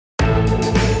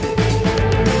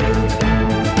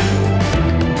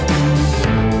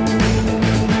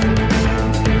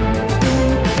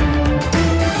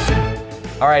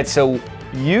All right, so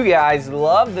you guys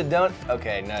love the donut.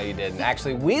 Okay, no you didn't.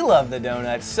 Actually, we love the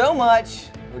donut so much,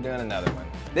 we're doing another one.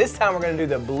 This time we're gonna do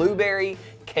the blueberry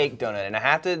cake donut. And I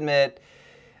have to admit,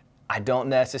 I don't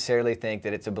necessarily think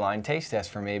that it's a blind taste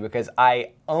test for me because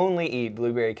I only eat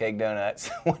blueberry cake donuts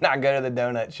when I go to the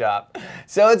donut shop.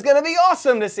 So it's gonna be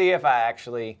awesome to see if I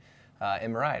actually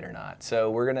am right or not. So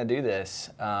we're gonna do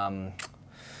this.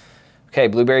 Okay,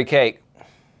 blueberry cake.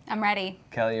 I'm ready.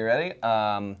 Kelly, you ready?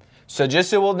 So just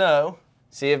so we'll know,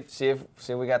 see if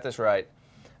we got this right.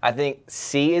 I think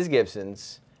C is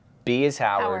Gibson's, B is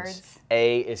Howard's.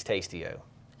 A is Tastio. Okay?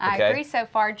 I agree so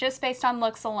far, just based on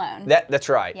looks alone. That's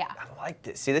right. Yeah. I like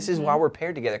this. See, this is why we're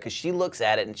paired together, because she looks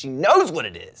at it and she knows what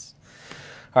it is.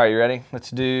 All right, you ready?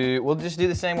 We'll just do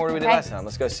the same order we did last time.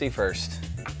 Let's go C first.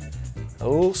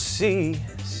 Oh, C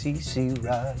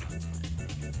ride.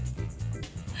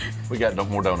 We got no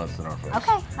more donuts in our face.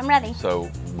 Okay, I'm ready.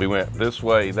 So we went this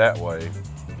way, that way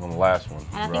on the last one.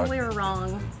 And I think we were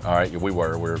wrong. All right, we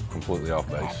were. We're completely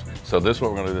off base. So this is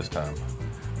what we're gonna do this time.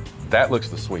 That looks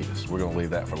the sweetest. We're gonna leave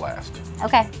that for last.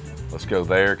 Okay. Let's go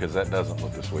there because that doesn't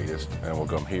look the sweetest. And we'll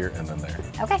come here and then there.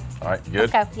 Okay. All right,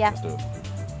 good? Let's go, yeah. Let's do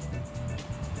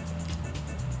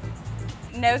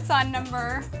it. Notes on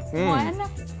number 1.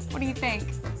 What do you think?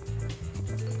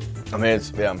 I mean, it's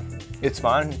fine. It's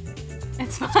fine.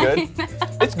 It's good.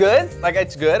 It's good. Like,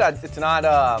 it's good. It's not,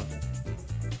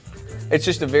 it's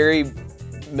just a very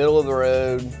middle of the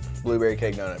road blueberry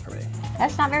cake donut for me.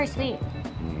 That's not very sweet.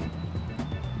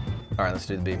 All right, let's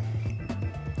do the B.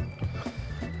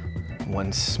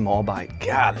 One small bite.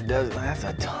 God, that's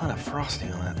a ton of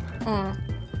frosting on it.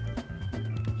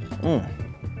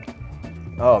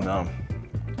 Oh, no.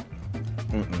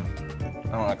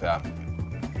 I don't like that.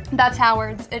 That's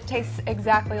Howard's. It tastes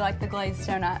exactly like the glazed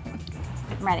donut.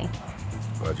 I'm ready.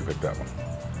 Glad you picked that one.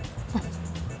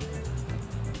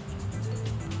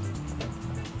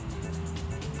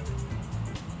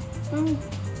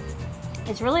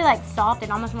 It's really like soft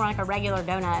and almost more like a regular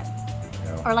donut.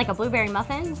 Yeah. Or like a blueberry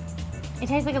muffin. It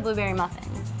tastes like a blueberry muffin.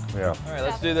 Yeah. All right,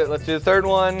 let's do the third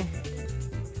one.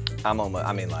 I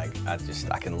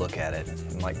can look at it.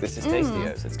 I'm like, this is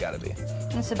Tastios. It's gotta be.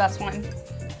 It's the best one.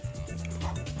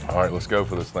 All right, let's go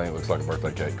for this thing. It looks like a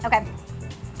birthday cake. Okay.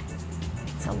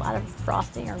 It's a lot of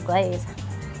frosting or glaze.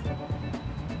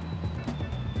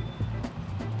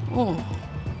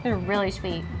 They're really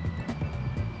sweet.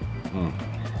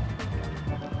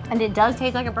 And it does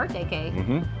taste like a birthday cake.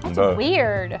 That's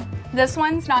weird. This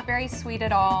one's not very sweet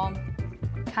at all.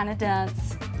 Kind of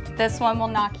dense. This one will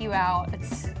knock you out.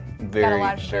 It's got a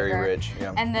lot of sugar. Very rich.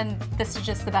 Yeah. And then this is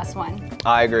just the best one.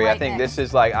 I agree. Right I think next. this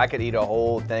is like, I could eat a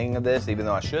whole thing of this, even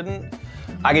though I shouldn't.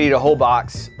 I could eat a whole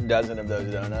dozen of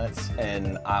those donuts,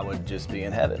 and I would just be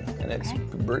in heaven. And it's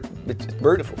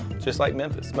beautiful, just like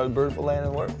Memphis, most beautiful land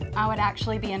in the world. I would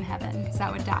actually be in heaven because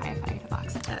I would die if I ate a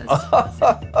box of those.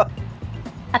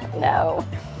 No.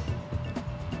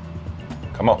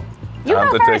 Come on. You Time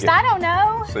go to first. take it. I don't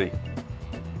know. C.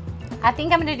 I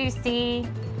think I'm gonna do C,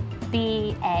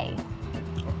 B, A.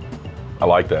 I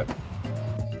like that.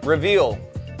 Reveal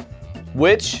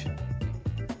which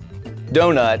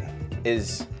donut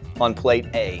is on plate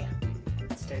A.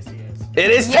 It's Tastios. It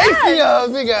is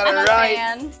Tastios. We got I'm it a right.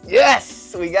 fan.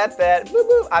 Yes, we got that. Boop,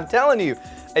 boop. I'm telling you,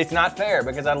 it's not fair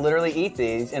because I literally eat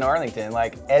these in Arlington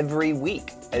like every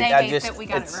week. They hate that we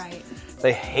got it right.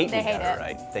 They hate They we hate got it it.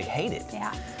 right. They hate it.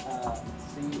 Yeah.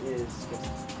 C is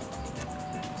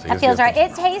Gibson's. C That is feels good. right.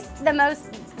 It tastes the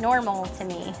most normal to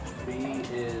me. B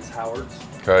is Howard's.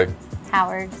 Okay,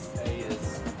 Howard's. A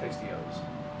is Tastios.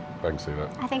 I can see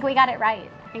that. I think we got it right.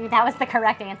 I think that was the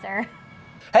correct answer.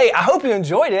 Hey, I hope you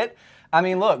enjoyed it. I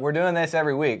mean, look, we're doing this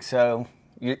every week, so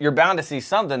you're bound to see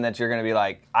something that you're going to be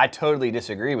like, I totally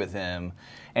disagree with him.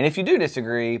 And if you do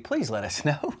disagree, please let us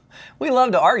know. We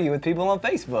love to argue with people on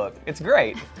Facebook. It's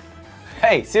great.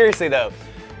 Hey, seriously though,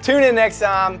 tune in next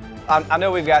time. I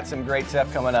know we've got some great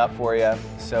stuff coming up for you,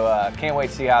 so can't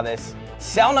wait to see how this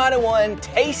Sal 901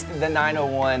 Taste the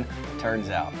 901 turns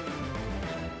out.